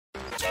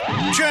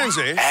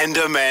Jonesy and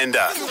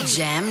Amanda.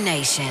 Jam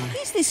Nation.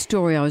 Here's this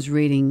story I was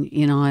reading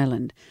in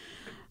Ireland.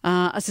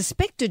 A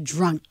suspected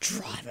drunk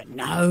driver,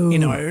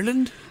 In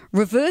Ireland?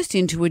 reversed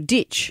into a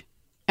ditch.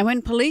 And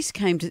when police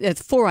came to, at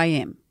 4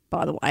 a.m.,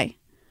 by the way,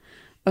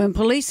 when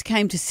police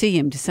came to see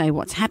him to say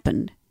what's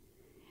happened,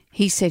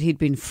 he said he'd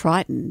been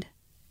frightened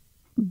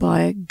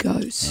by a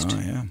ghost. Oh,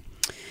 yeah.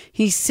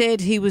 He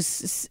said he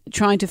was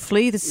trying to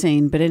flee the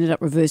scene but ended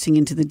up reversing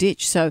into the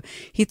ditch. So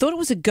he thought it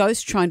was a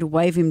ghost trying to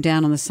wave him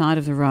down on the side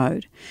of the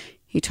road.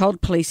 He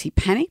told police he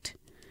panicked.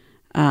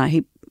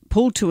 He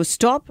pulled to a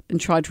stop and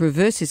tried to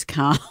reverse his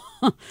car.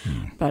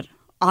 But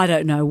I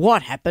don't know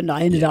what happened.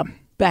 I ended up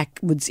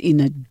backwards in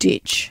a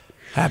ditch.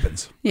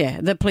 Happens. Yeah,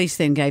 the police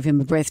then gave him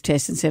a breath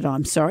test and said,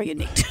 I'm sorry you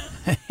nicked.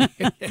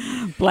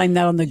 Blame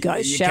that on the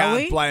ghost, You shall we?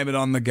 can't blame it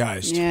on the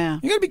ghost. Yeah.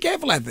 You got to be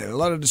careful out there. A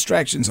lot of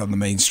distractions on the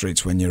mean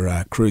streets when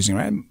you're cruising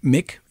around.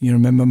 Mick, you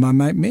remember my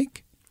mate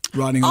Mick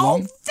riding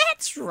along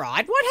That's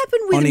right. What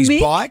happened with on his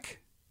Mick? bike?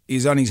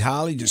 He's on his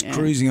Harley, just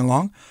cruising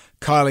along.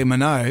 Kylie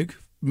Minogue,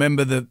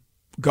 remember the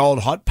gold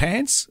hot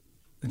pants?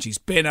 And she's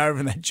bent over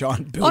in that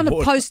giant billboard.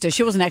 On a poster.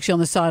 She wasn't actually on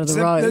the side of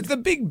the road. The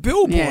big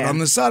billboard Yeah. on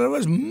the side of it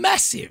was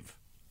massive.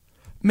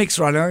 Mick's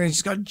riding along and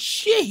she's going,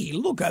 gee,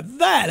 look at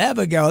that. Have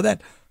a go at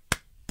that.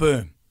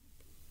 Boom.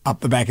 Up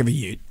the back of a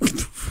ute.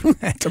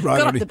 Had to write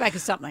Got on up the back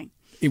of something.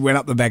 He went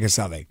up the back of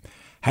something.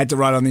 Had to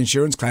write on the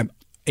insurance claim.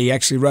 He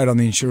actually wrote on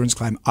the insurance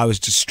claim, I was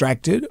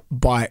distracted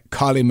by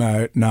Kylie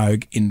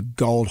Minogue in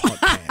gold hot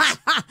pants.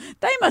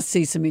 They must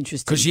see some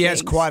interesting Because she has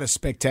things. quite a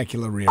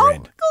spectacular rear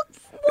end.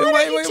 Why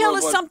don't you Wait, tell wait,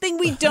 us what? something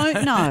we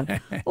don't know?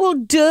 Well,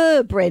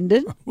 duh,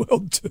 Brendan. Well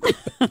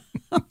done.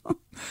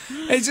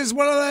 It's just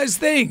one of those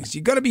things.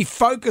 You've got to be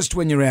focused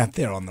when you're out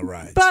there on the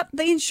roads. But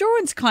the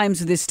insurance claims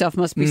of this stuff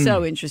must be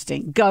so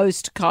interesting.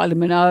 Ghost, Kylie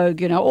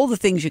Minogue, all the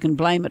things you can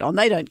blame it on.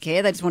 They don't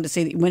care. They just want to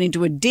see that you went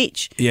into a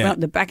ditch, Yeah. went up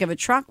the back of a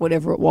truck,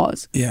 whatever it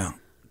was. Yeah,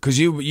 because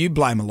you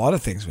blame a lot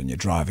of things when you're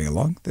driving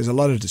along. There's a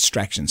lot of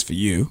distractions for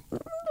you.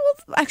 Well,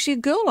 actually, a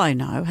girl I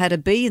know had a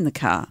bee in the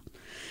car.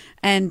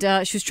 And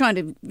she was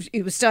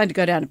it was starting to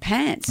go down her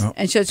pants. Oh.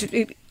 And she was,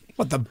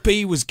 What, the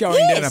bee was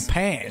going down her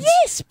pants?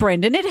 Yes,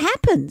 Brendan, it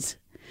happens.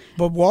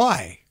 But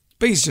why?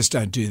 Bees just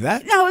don't do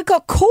that. No, it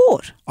got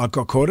caught. I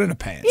got caught in her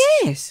pants.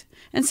 Yes.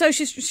 And so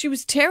she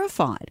was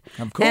terrified.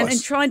 Of course.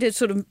 And trying to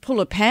sort of pull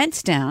her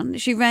pants down,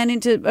 she ran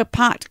into a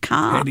parked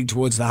car. Heading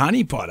towards the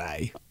honeypot,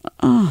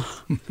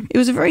 eh? It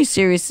was a very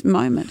serious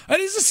moment. It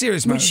is a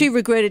serious Which moment. she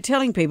regretted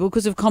telling people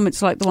because of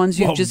comments like the ones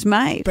you've Well, just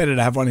made. Better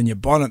to have one in your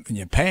bonnet than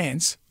your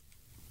pants.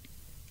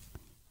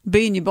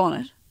 Be in your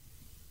bonnet.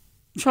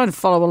 I'm trying to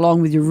follow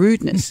along with your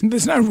rudeness.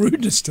 There's no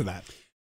rudeness to that.